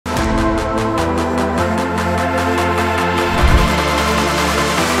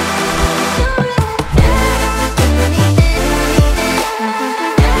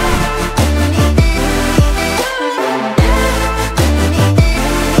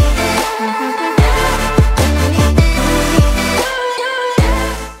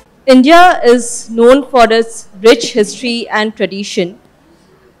India is known for its rich history and tradition.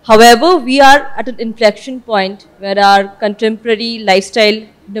 However, we are at an inflection point where our contemporary lifestyle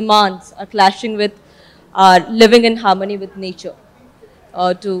demands are clashing with our living in harmony with nature.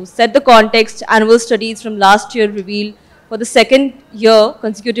 To set the context, annual studies from last year reveal for the second year,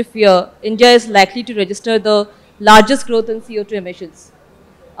 consecutive year, India is likely to register the largest growth in CO2 emissions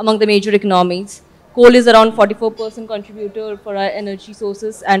among the major economies. Coal is around 44% contributor for our energy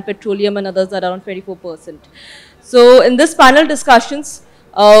sources, and petroleum and others are around 24%. So in this panel discussions,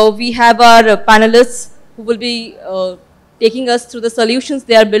 we have our panelists who will be taking us through the solutions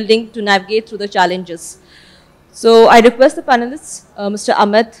they are building to navigate through the challenges. So I request the panelists, Mr.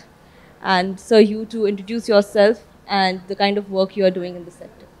 Amit and Sir you, to introduce yourself and the kind of work you are doing in the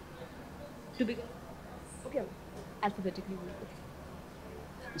sector. To begin, okay, alphabetically.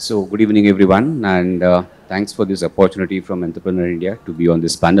 So good evening everyone, and thanks for this opportunity from Entrepreneur India to be on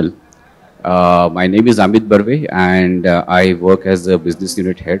this panel. My name is Amit Barve, and I work as the business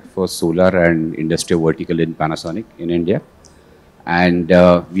unit head for solar and industrial vertical in Panasonic in India. And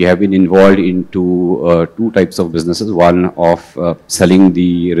we have been involved into two types of businesses. One of selling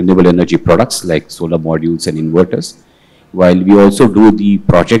the renewable energy products like solar modules and inverters, while we also do the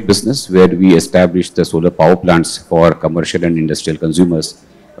project business where we establish the solar power plants for commercial and industrial consumers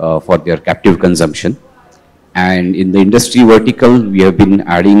for their captive consumption. And in the industry vertical, we have been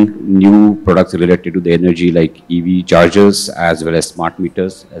adding new products related to the energy like EV chargers as well as smart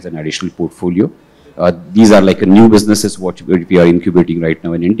meters as an additional portfolio. These are like a new businesses which we are incubating right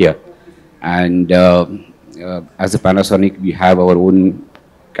now in India. And as a Panasonic, we have our own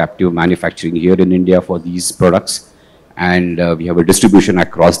captive manufacturing here in India for these products. And we have a distribution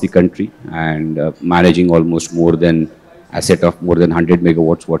across the country and managing almost more than asset of more than 100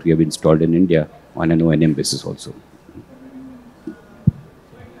 megawatts what we have installed in India on an O&M basis also.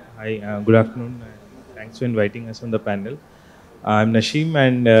 Hi, good afternoon. Thanks for inviting us on the panel. I'm Nashim,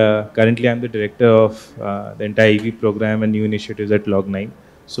 and currently I'm the director of the entire EV program and new initiatives at Log9.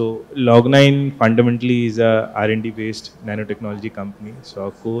 So Log9 fundamentally is a R&D based nanotechnology company. So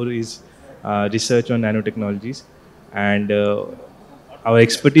our core is research on nanotechnologies, and our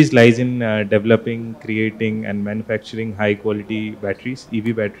expertise lies in developing, creating and manufacturing high quality batteries,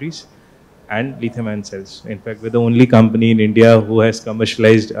 EV batteries and lithium-ion cells. In fact, we're the only company in India who has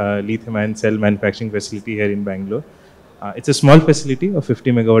commercialized lithium-ion cell manufacturing facility here in Bangalore. It's a small facility of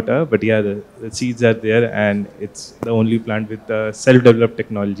 50 megawatt hour, but yeah, the seeds are there, and it's the only plant with self-developed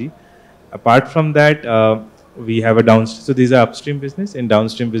technology. Apart from that, we have a downstream. So these are upstream business. In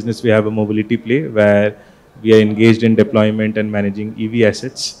downstream business, we have a mobility play where we are engaged in deployment and managing EV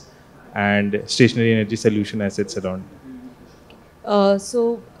assets and stationary energy solution assets around.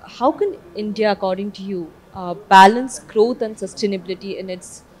 So how can India, according to you, balance growth and sustainability in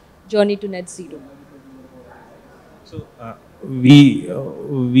its journey to net zero? So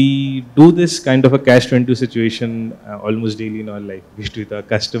we do this kind of a catch-22 situation almost daily in our life, be it with our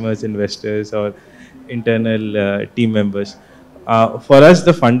customers, investors, or internal team members. For us,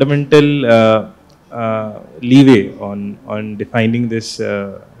 the fundamental leeway on defining this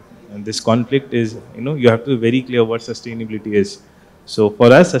this conflict is, you have to be very clear what sustainability is. So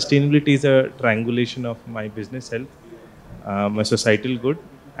for us, sustainability is a triangulation of my business health, my societal good,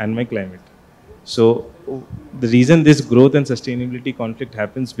 and my climate. So the reason this growth and sustainability conflict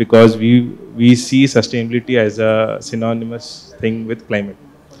happens because we see sustainability as a synonymous thing with climate.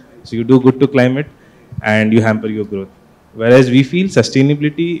 So you do good to climate and you hamper your growth. Whereas we feel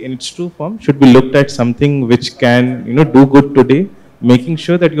sustainability in its true form should be looked at something which can, do good today, making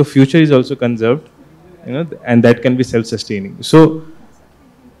sure that your future is also conserved, and that can be self-sustaining. So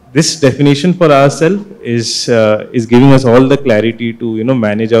this definition for ourselves is giving us all the clarity to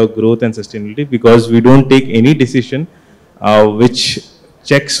manage our growth and sustainability, because we don't take any decision which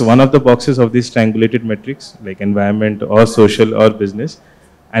checks one of the boxes of these triangulated metrics like environment or social or business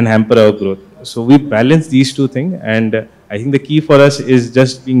and hamper our growth. So we balance these two things, and I think the key for us is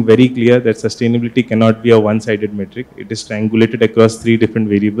just being very clear that sustainability cannot be a one-sided metric. It is triangulated across three different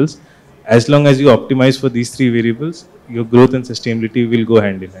variables. As long as you optimize for these three variables, your growth and sustainability will go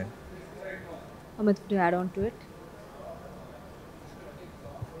hand in hand. Amit, to add on to it?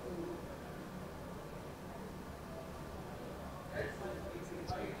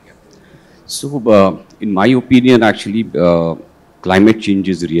 So in my opinion, actually, climate change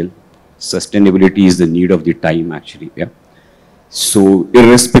is real. Sustainability is the need of the time, actually. Yeah. So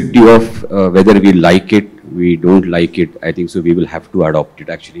irrespective of whether we like it, we don't like it, I think so we will have to adopt it,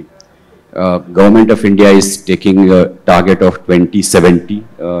 actually. Government of India is taking a target of 2070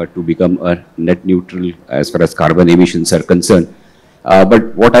 to become a net neutral as far as carbon emissions are concerned.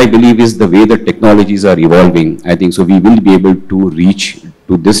 But what I believe is the way the technologies are evolving, I think so we will be able to reach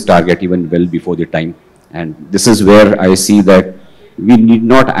to this target even well before the time. And this is where I see that we need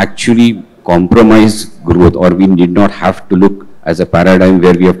not actually compromise growth, or we need not have to look as a paradigm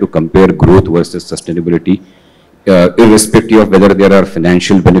where we have to compare growth versus sustainability. Irrespective of whether there are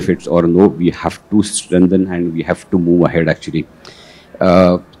financial benefits or no, we have to strengthen and we have to move ahead actually.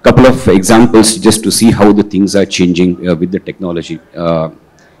 Couple of examples just to see how the things are changing with the technology. I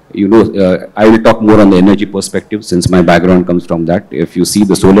will talk more on the energy perspective since my background comes from that. If you see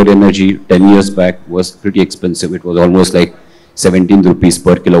the solar energy 10 years back was pretty expensive. It was almost like 17 rupees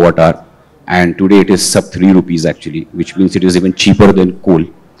per kilowatt hour. And today it is sub 3 rupees actually, which means it is even cheaper than coal.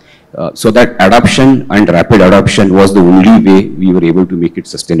 So that adoption and rapid adoption was the only way we were able to make it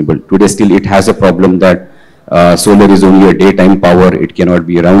sustainable. Today still it has a problem that solar is only a daytime power. It cannot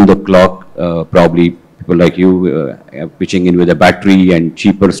be around the clock. Probably people like you pitching in with a battery and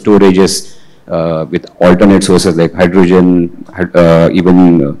cheaper storages with alternate sources like hydrogen,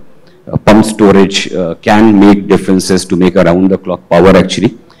 even pump storage can make differences to make around the clock power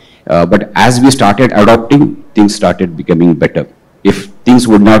actually. But as we started adopting, things started becoming better. If things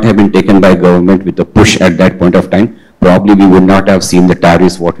would not have been taken by government with a push at that point of time, probably we would not have seen the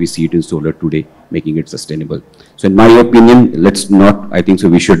tariffs what we see it in solar today, making it sustainable. So in my opinion, let's not, I think so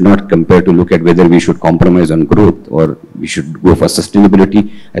we should not compare to look at whether we should compromise on growth or we should go for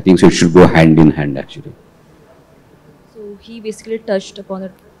sustainability. I think so it should go hand in hand actually. So he basically touched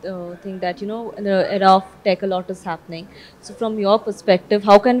upon the thing that, in the era of tech, a lot is happening. So from your perspective,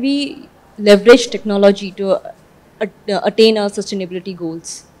 how can we leverage technology to attain our sustainability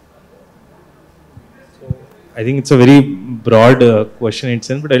goals? So I think it's a very broad question in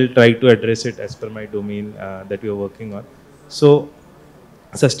itself, but I'll try to address it as per my domain that we are working on. So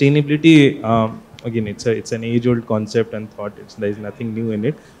sustainability, again, it's an age-old concept and thought. There is nothing new in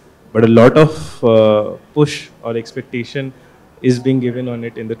it, but a lot of push or expectation is being given on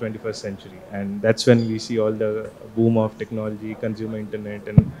it in the 21st century, and that's when we see all the boom of technology, consumer internet,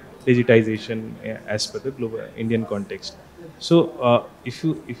 and digitization as per the global Indian context. So if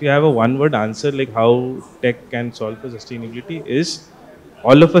you have a one-word answer like how tech can solve for sustainability is,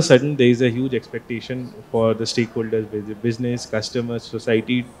 all of a sudden there is a huge expectation for the stakeholders, business, customers,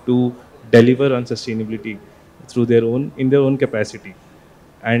 society to deliver on sustainability through in their own capacity.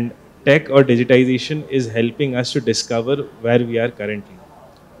 And tech or digitization is helping us to discover where we are currently.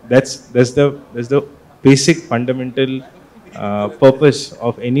 That's the basic fundamental purpose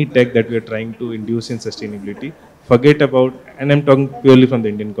of any tech that we are trying to induce in sustainability. Forget about, and I'm talking purely from the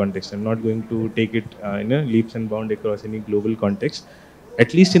Indian context. I'm not going to take it in a leaps and bounds across any global context.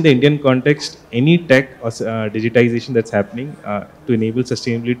 At least in the Indian context, any tech or digitization that's happening to enable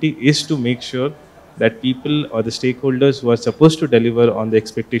sustainability is to make sure that people or the stakeholders who are supposed to deliver on the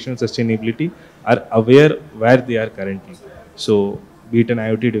expectation of sustainability are aware where they are currently. So be it an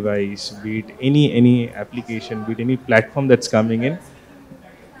IoT device, be it any application, be it any platform that's coming in,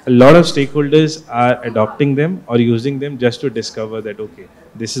 a lot of stakeholders are adopting them or using them just to discover that, okay,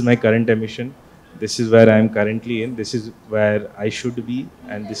 this is my current emission, this is where I am currently in, this is where I should be,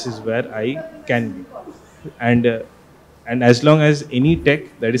 and this is where I can be. And as long as any tech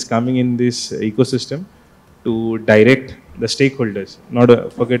that is coming in this ecosystem to direct the stakeholders,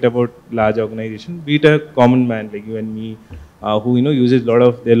 not forget about large organization, be it a common man like you and me, who uses there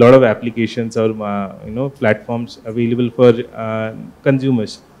are a lot of applications or platforms available for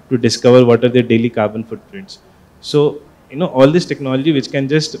consumers to discover what are their daily carbon footprints. So all this technology which can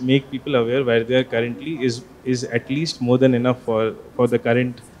just make people aware where they are currently is at least more than enough for the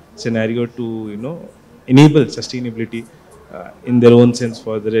current scenario to enable sustainability in their own sense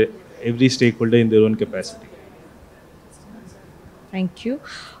for every stakeholder in their own capacity. Thank you.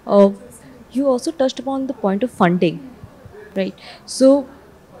 You also touched upon the point of funding, right? So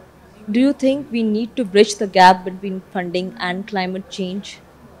do you think we need to bridge the gap between funding and climate change?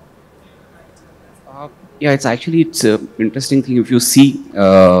 Yeah, it's an interesting thing. If you see,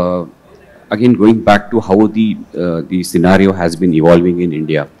 again, going back to how the scenario has been evolving in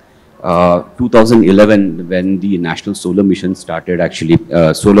India. 2011, when the National Solar Mission started, actually,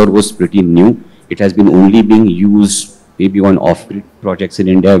 solar was pretty new. It has been only being used maybe on off-grid projects in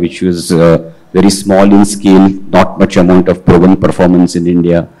India, which was very small in scale, not much amount of proven performance in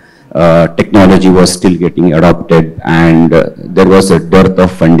India. Technology was still getting adopted, and there was a dearth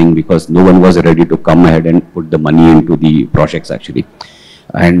of funding because no one was ready to come ahead and put the money into the projects actually.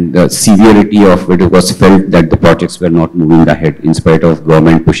 And the severity of it was felt that the projects were not moving ahead in spite of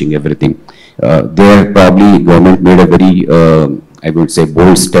government pushing everything. There probably government made a very, I would say,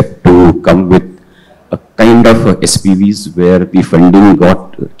 bold step to come with a kind of SPVs where the funding got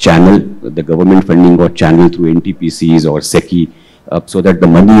channeled, the government funding got channeled through NTPCs or SECI, so that the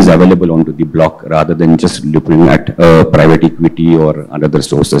money is available onto the block rather than just looking at private equity or other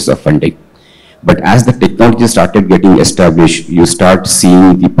sources of funding. But as the technology started getting established, you start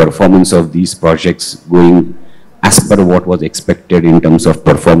seeing the performance of these projects going as per what was expected in terms of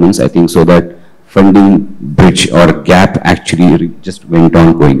performance. I think so that funding bridge or gap actually just went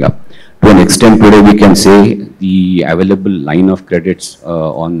on going up. To an extent today we can say the available line of credits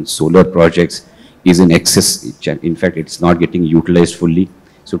on solar projects is in excess. In fact, it's not getting utilized fully.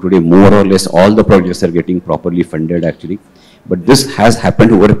 So today more or less all the projects are getting properly funded actually. But this has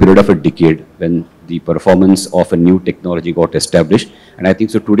happened over a period of a decade when the performance of a new technology got established. And I think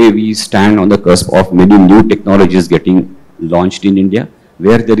so today we stand on the cusp of many new technologies getting launched in India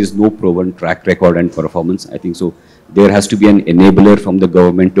where there is no proven track record and performance. I think so there has to be an enabler from the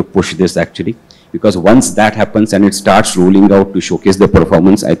government to push this actually. Because once that happens and it starts rolling out to showcase the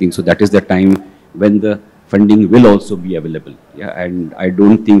performance, I think so that is the time when the funding will also be available. Yeah, and I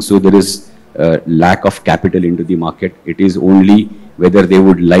don't think so there is lack of capital into the market. It is only whether they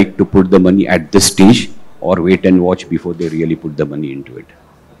would like to put the money at this stage or wait and watch before they really put the money into it.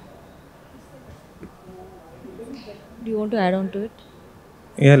 Do you want to add on to it?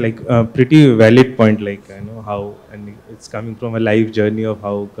 Yeah, like pretty valid point, like I know how, and it's coming from a live journey of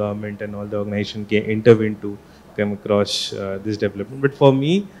how government and all the organization can intervene to come across this development. But for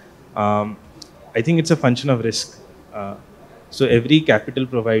me, I think it's a function of risk. So every capital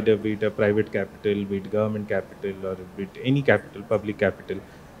provider, be it a private capital, be it government capital, or be it any capital, public capital,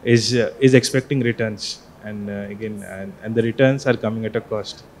 is expecting returns, and again, and the returns are coming at a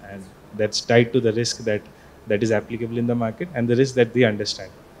cost, and that's tied to the risk that is applicable in the market and the risk that they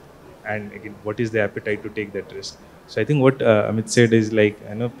understand, and again, what is the appetite to take that risk. So I think what Amit said is like,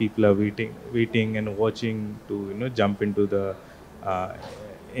 I know people are waiting and watching to jump into the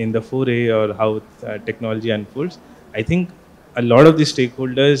in the foray or how technology unfolds. I think a lot of the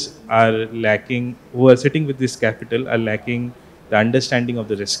stakeholders are lacking, who are sitting with this capital, are lacking the understanding of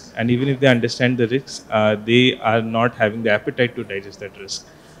the risk. And even if they understand the risks, they are not having the appetite to digest that risk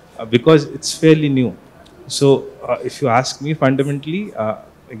because it's fairly new. So if you ask me, fundamentally,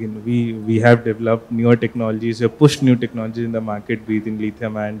 again, we have developed newer technologies, we have pushed new technologies in the market, be it in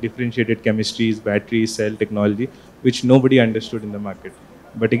lithium ion, differentiated chemistries, batteries, cell technology, which nobody understood in the market.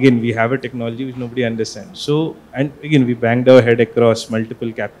 But again, we have a technology which nobody understands. So, and again, we banged our head across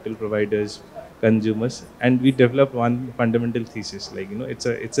multiple capital providers, consumers, and we developed one fundamental thesis, like,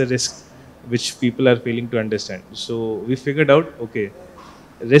 it's a risk which people are failing to understand. So we figured out, okay,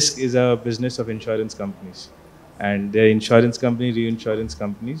 risk is a business of insurance companies, and they're insurance companies, reinsurance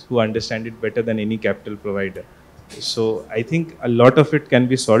companies who understand it better than any capital provider. So I think a lot of it can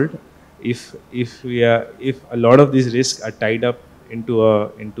be solved if a lot of these risks are tied up into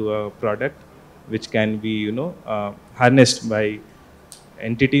a product which can be harnessed by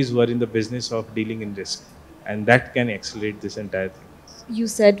entities who are in the business of dealing in risk, and that can accelerate this entire thing. You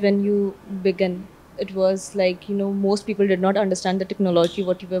said when you began, it was like, most people did not understand the technology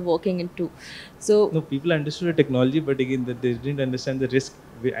what you were working into. So no, people understood the technology, but again, that they didn't understand the risk,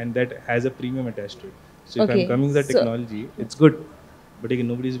 and that has a premium attached to it. So if I'm coming with the technology, it's good, but again,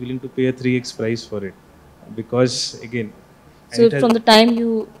 nobody is willing to pay a 3x price for it, because again. So from the time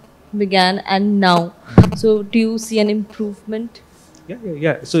you began and now, so do you see an improvement?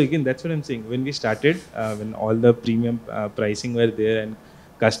 Yeah. So again, that's what I'm saying. When we started, when all the premium pricing were there and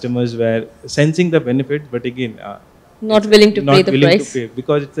customers were sensing the benefit, but again, not willing to pay the price,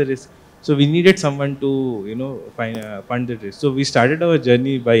 because it's a risk. So we needed someone to fund the risk. So we started our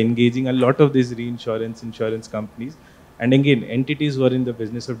journey by engaging a lot of these insurance companies, and again, entities who are in the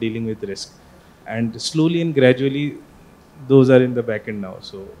business of dealing with risk, and slowly and gradually, those are in the back end now.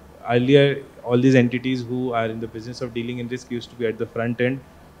 So earlier, all these entities who are in the business of dealing in risk used to be at the front end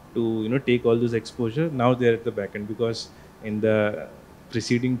to take all those exposure. Now they're at the back end, because in the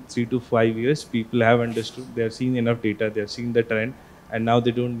preceding 3 to 5 years, people have understood, they have seen enough data, they have seen the trend, and now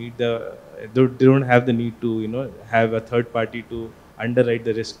they don't have the need to have a third party to underwrite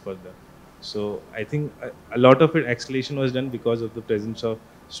the risk further. So I think a lot of it acceleration was done because of the presence of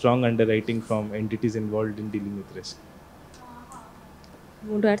strong underwriting from entities involved in dealing with risk.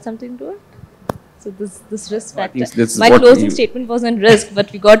 You want to add something to it? So this risk factor. My closing statement was on risk,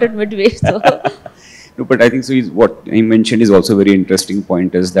 but we got it midway. So. No, but I think so. What I mentioned is also a very interesting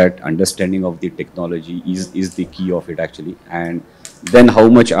point, is that understanding of the technology is the key of it actually, and then how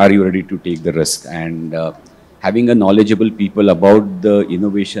much are you ready to take the risk, and having a knowledgeable people about the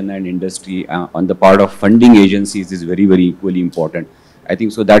innovation and industry on the part of funding agencies is very, very equally important. I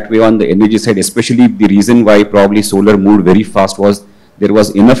think so that way on the energy side, especially the reason why probably solar moved very fast was there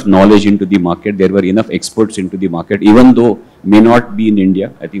was enough knowledge into the market, there were enough experts into the market, even though may not be in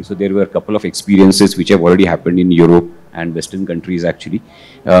India. I think so there were a couple of experiences which have already happened in Europe and Western countries actually,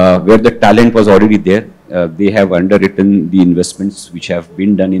 where the talent was already there. They have underwritten the investments which have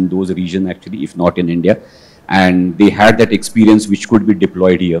been done in those regions actually, if not in India. And they had that experience which could be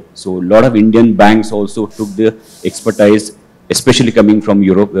deployed here. So a lot of Indian banks also took the expertise, especially coming from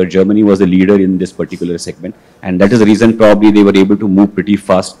Europe, where Germany was a leader in this particular segment. And that is the reason probably they were able to move pretty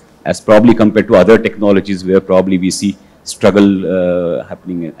fast, as probably compared to other technologies where probably we see struggle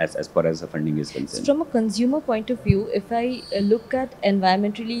happening as far as the funding is concerned. From a consumer point of view, if I look at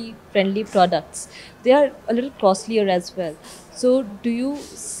environmentally friendly products, they are a little costlier as well. So do you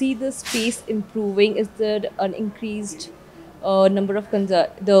see the space improving? Is there an increased number of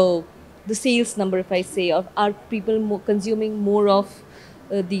the sales number, if I say, of are people consuming more of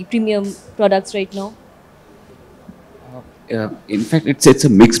the premium products right now? In fact, it's a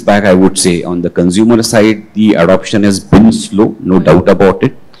mixed bag, I would say. On the consumer side, the adoption has been slow, no doubt about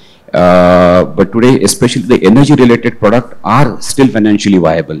it. But today, especially the energy-related products are still financially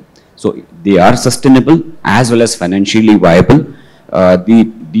viable. So they are sustainable as well as financially viable.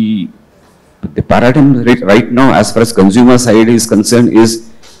 The paradigm right now, as far as consumer side is concerned, is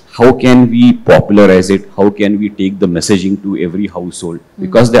how can we popularize it? How can we take the messaging to every household?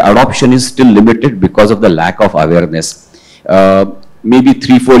 Because the adoption is still limited because of the lack of awareness. Maybe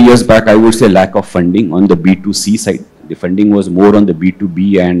 3-4 years back, I would say lack of funding on the B2C side. The funding was more on the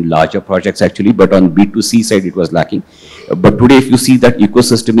B2B and larger projects actually, but on B2C side it was lacking. But today if you see that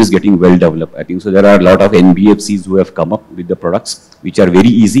ecosystem is getting well developed, I think so there are a lot of NBFCs who have come up with the products which are very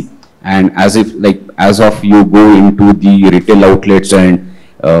easy, and as of you go into the retail outlets and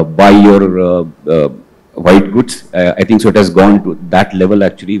buy your white goods, I think so it has gone to that level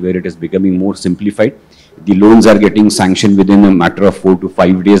actually where it is becoming more simplified. The loans are getting sanctioned within a matter of 4 to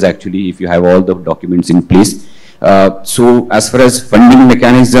 5 days actually if you have all the documents in place. So as far as funding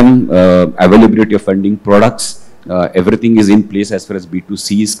mechanism, availability of funding products, everything is in place as far as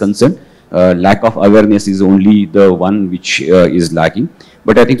B2C is concerned. Lack of awareness is only the one which is lacking.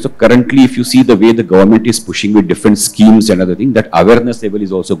 But I think so currently if you see the way the government is pushing with different schemes and other things, that awareness level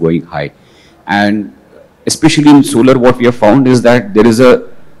is also going high. And especially in solar, what we have found is that there is a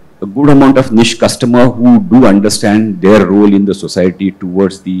good amount of niche customer who do understand their role in the society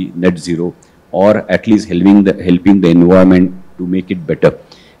towards the net zero, or at least helping the environment to make it better.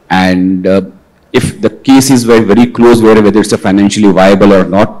 And if the case is very close, whether it's a financially viable or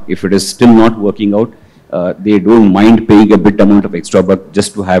not, if it is still not working out, they don't mind paying a bit amount of extra buck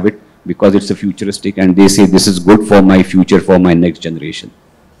just to have it, because it's a futuristic and they say this is good for my future, for my next generation.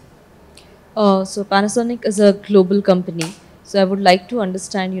 So Panasonic is a global company. So I would like to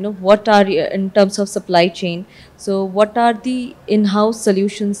understand, what are, in terms of supply chain, so what are the in-house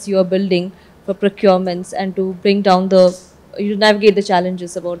solutions you are building for procurements and to bring down you navigate the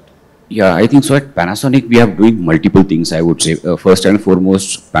challenges about? Yeah, I think so at Panasonic we are doing multiple things, I would say. First and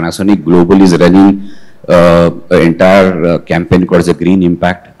foremost, Panasonic Global is running an entire campaign called the Green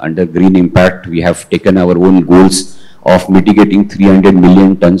Impact. Under Green Impact, we have taken our own goals of mitigating 300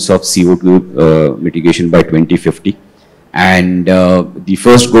 million tons of CO2 mitigation by 2050. And the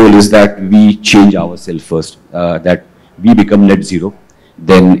first goal is that we change ourselves first, that we become net zero,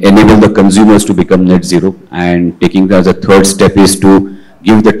 then enable the consumers to become net zero, and taking as a third step is to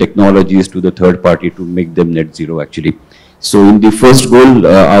give the technologies to the third party to make them net zero actually. So in the first goal,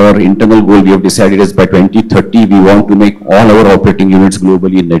 our internal goal we have decided is by 2030 we want to make all our operating units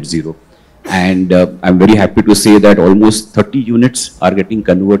globally net zero. And I'm very happy to say that almost 30 units are getting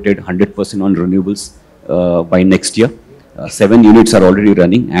converted 100% on renewables by next year. 7 units are already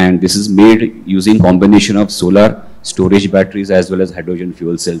running, and this is made using combination of solar, storage batteries as well as hydrogen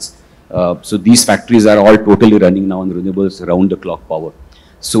fuel cells. So these factories are all totally running now on renewables around the clock power.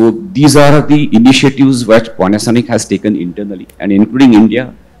 So these are the initiatives which Panasonic has taken internally, and including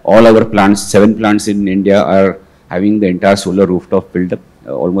India, all our plants, 7 plants in India are having the entire solar rooftop filled up.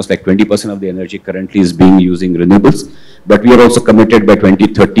 Almost like 20% of the energy currently is being using renewables. But we are also committed by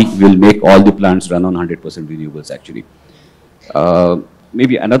 2030, we'll make all the plants run on 100% renewables actually.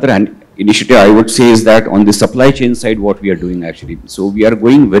 Maybe another initiative I would say is that on the supply chain side, what we are doing actually. So we are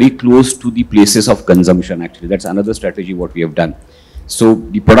going very close to the places of consumption actually. That's another strategy what we have done. So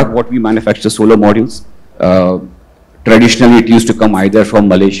the product what we manufacture, solar modules, traditionally it used to come either from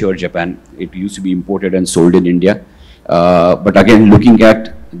Malaysia or Japan. It used to be imported and sold in India. But again, looking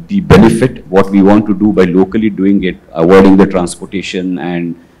at the benefit, what we want to do by locally doing it, avoiding the transportation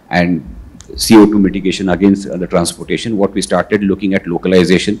and CO2 mitigation against the transportation, what we started looking at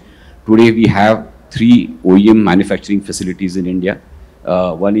localization. Today we have 3 OEM manufacturing facilities in India,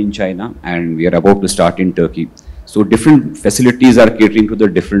 one in China, and we are about to start in Turkey. So different facilities are catering to the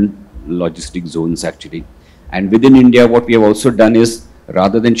different logistic zones actually. And within India, what we have also done is,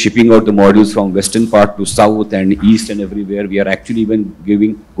 rather than shipping out the modules from western part to south and east and everywhere, we are actually even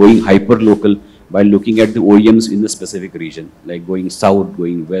going hyper-local by looking at the OEMs in the specific region, like going south,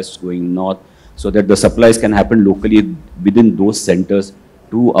 going west, going north, so that the supplies can happen locally within those centers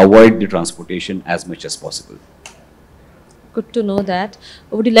to avoid the transportation as much as possible. Good to know that.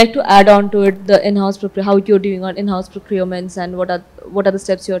 Would you like to add on to it the in-house procurement, how you're doing on in-house procurements, and what are the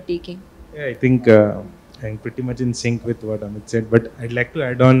steps you're taking? Yeah, I think I'm pretty much in sync with what Amit said, but I'd like to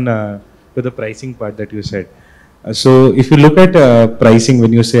add on to the pricing part that you said. So if you look at pricing,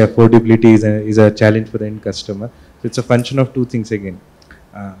 when you say affordability is a challenge for the end customer, so it's a function of 2 things again.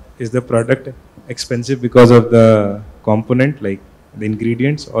 Is the product expensive because of the component, like the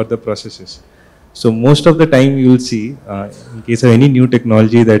ingredients, or the processes? So most of the time you will see, in case of any new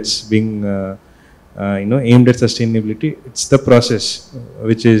technology that's being aimed at sustainability, it's the process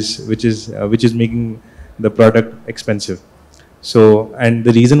which is making the product expensive. So, and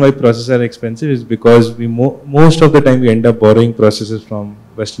the reason why processes are expensive is because most of the time we end up borrowing processes from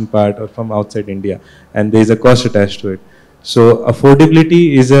western part or from outside India, and there is a cost attached to it. So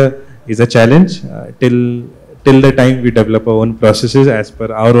affordability is a challenge till the time we develop our own processes as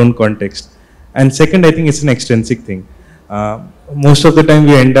per our own context. And second, I think it's an extrinsic thing. Most of the time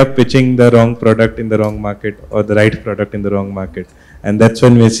we end up pitching the wrong product in the wrong market, or the right product in the wrong market, and that's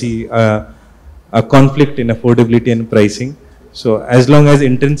when we see a conflict in affordability and pricing. So as long as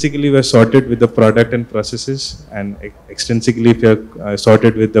intrinsically we are sorted with the product and processes, and extrinsically if you are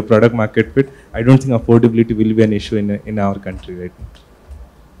sorted with the product market fit, I don't think affordability will be an issue in our country right now.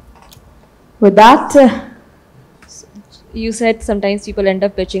 With that, You said sometimes people end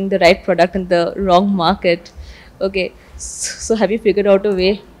up pitching the right product in the wrong market. Okay, so have you figured out a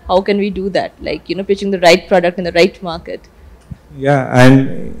way? How can we do that? Like, pitching the right product in the right market.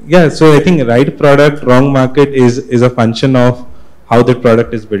 So I think right product, wrong market is a function of how the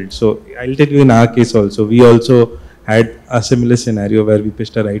product is built. So I'll tell you, in our case also, we also had a similar scenario where we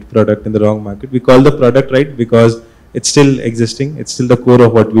pitched a right product in the wrong market. We call the product right because it's still existing, it's still the core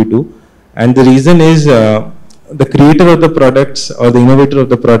of what we do. And the reason is, the creator of the products or the innovator of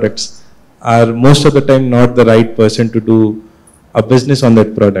the products are most of the time not the right person to do a business on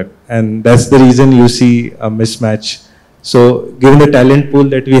that product, and that's the reason you see a mismatch. So given the talent pool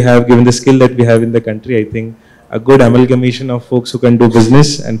that we have, given the skill that we have in the country, I think a good amalgamation of folks who can do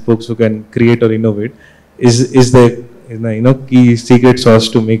business and folks who can create or innovate is the key secret sauce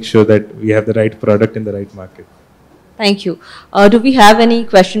to make sure that we have the right product in the right market. Thank you. Do we have any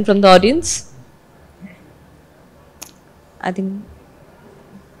question from the audience? I think.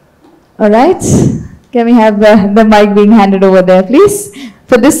 all right. Can we have the mic being handed over there, please?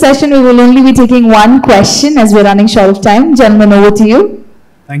 For this session, we will only be taking one question as we're running short of time. Gentlemen, over to you.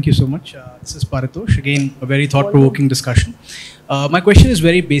 Thank you so much. This is Paritosh. Again, a very thought-provoking discussion. My question is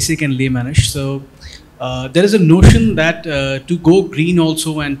very basic and laymanish. So, there is a notion that to go green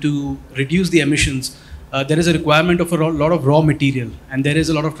also and to reduce the emissions, there is a requirement of a lot of raw material, and there is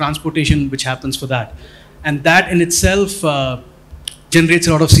a lot of transportation which happens for that. And that in itself generates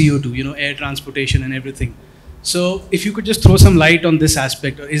a lot of CO2, air transportation and everything. So if you could just throw some light on this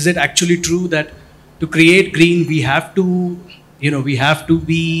aspect, is it actually true that to create green, we have to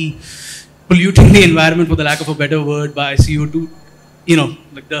be polluting the environment, for the lack of a better word, by CO2,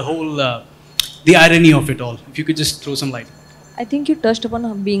 like the whole, the irony of it all. If you could just throw some light. I think you touched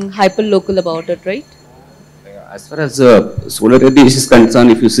upon being hyper-local about it, right? As far as solar radiation is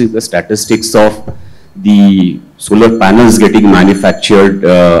concerned, if you see the statistics of the solar panels getting manufactured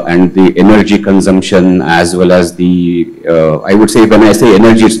and the energy consumption, as well as the, I would say, when I say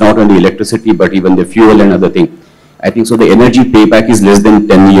energy, it's not only electricity, but even the fuel and other thing. I think so the energy payback is less than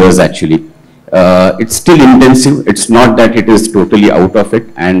 10 years actually. It's still intensive. It's not that it is totally out of it.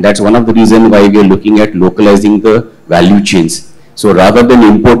 And that's one of the reasons why we are looking at localizing the value chains. So rather than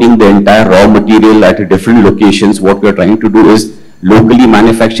importing the entire raw material at different locations, what we are trying to do is locally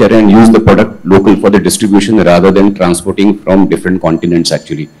manufacture and use the product local for the distribution rather than transporting from different continents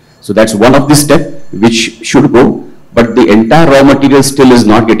actually. So that's one of the steps which should go, but the entire raw material still is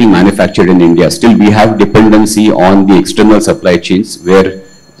not getting manufactured in India. Still we have dependency on the external supply chains, where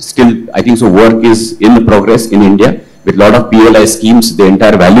still I think so work is in progress in India. With a lot of PLI schemes, the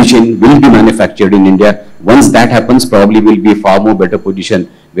entire value chain will be manufactured in India. Once that happens, probably will be a far more better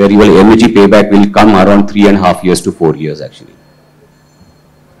position, where your energy payback will come around 3.5 years to 4 years actually.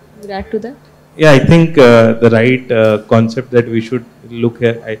 would add to that? Yeah, I think the right concept that we should look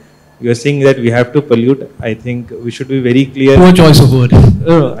here. You are saying that we have to pollute. I think we should be very clear. Poor choice of word.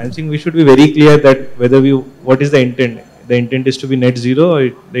 No, I'm saying we should be very clear that what is the intent. The intent is to be net zero, or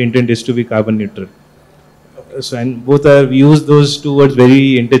the intent is to be carbon neutral. So, and both are, we use those two words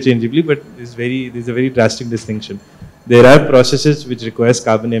very interchangeably, but there's a very drastic distinction. There are processes which requires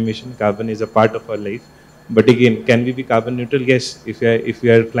carbon emission. Carbon is a part of our life. But again, can we be carbon neutral? Yes. If we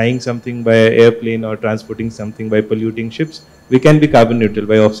are flying something by airplane or transporting something by polluting ships, we can be carbon neutral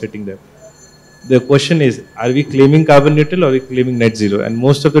by offsetting them. The question is, are we claiming carbon neutral or are we claiming net zero? And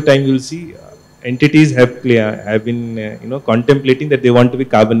most of the time you will see entities have been contemplating that they want to be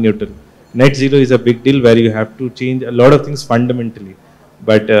carbon neutral. Net zero is a big deal where you have to change a lot of things fundamentally.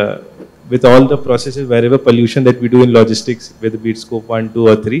 But with all the processes, wherever pollution that we do in logistics, whether be it scope 1, 2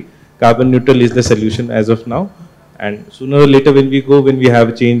 or 3, carbon neutral is the solution as of now. And sooner or later when we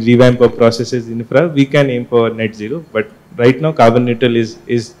have change, revamp of processes infra, we can aim for net zero. But right now carbon neutral is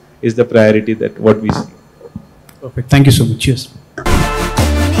the priority that what we see. Perfect. Thank you so much. Cheers.